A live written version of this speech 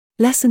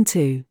Lesson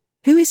 2.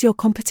 Who is your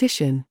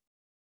competition?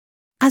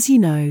 As you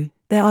know,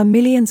 there are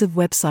millions of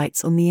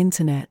websites on the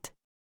internet.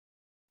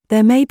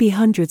 There may be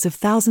hundreds of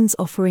thousands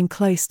offering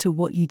close to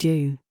what you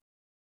do.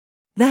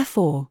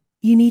 Therefore,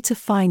 you need to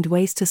find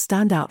ways to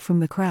stand out from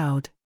the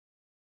crowd.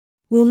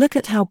 We'll look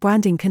at how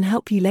branding can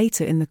help you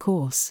later in the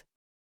course.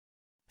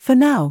 For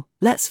now,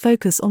 let's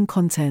focus on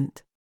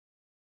content.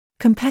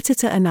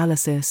 Competitor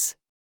analysis.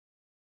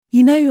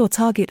 You know your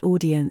target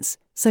audience,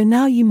 so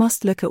now you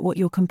must look at what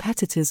your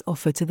competitors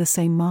offer to the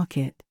same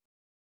market.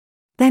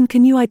 Then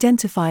can you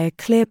identify a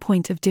clear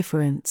point of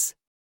difference?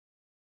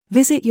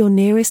 Visit your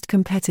nearest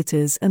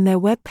competitors and their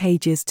web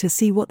pages to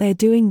see what they're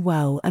doing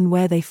well and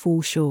where they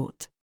fall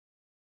short.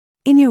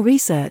 In your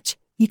research,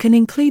 you can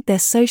include their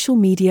social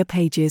media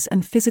pages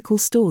and physical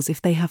stores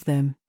if they have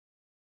them.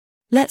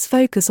 Let's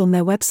focus on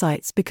their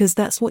websites because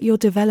that's what you're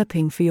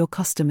developing for your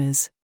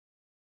customers.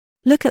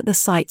 Look at the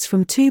sites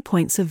from 2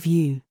 points of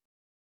view.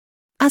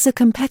 As a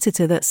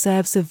competitor that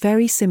serves a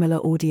very similar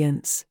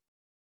audience.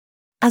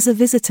 As a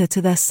visitor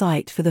to their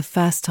site for the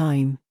first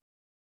time.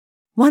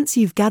 Once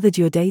you've gathered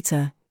your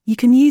data, you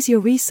can use your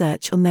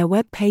research on their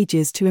web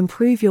pages to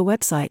improve your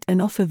website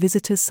and offer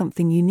visitors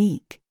something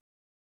unique.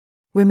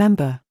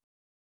 Remember,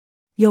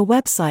 your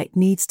website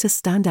needs to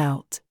stand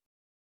out.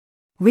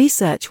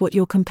 Research what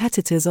your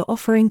competitors are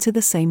offering to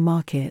the same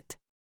market.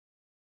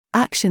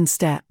 Action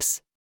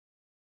steps.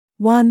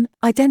 1.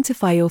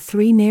 Identify your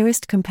 3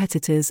 nearest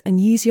competitors and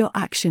use your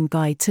action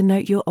guide to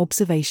note your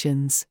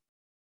observations.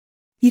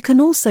 You can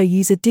also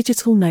use a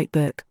digital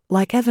notebook,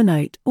 like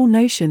Evernote or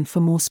Notion for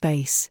more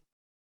space.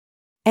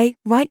 A.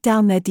 Write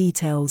down their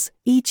details,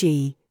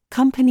 e.g.,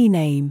 company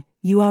name,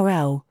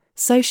 URL,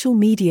 social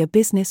media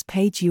business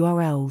page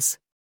URLs.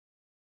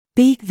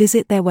 B.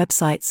 Visit their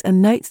websites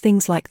and note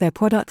things like their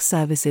product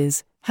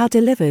services, how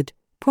delivered,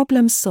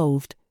 problems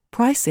solved,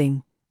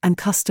 pricing, and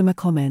customer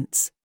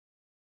comments.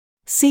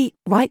 C.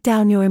 Write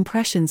down your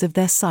impressions of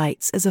their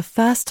sites as a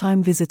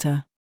first-time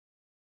visitor.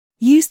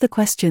 Use the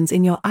questions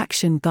in your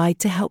action guide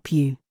to help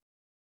you.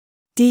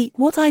 D.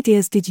 What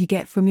ideas did you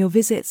get from your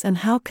visits and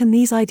how can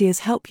these ideas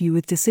help you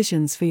with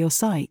decisions for your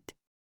site?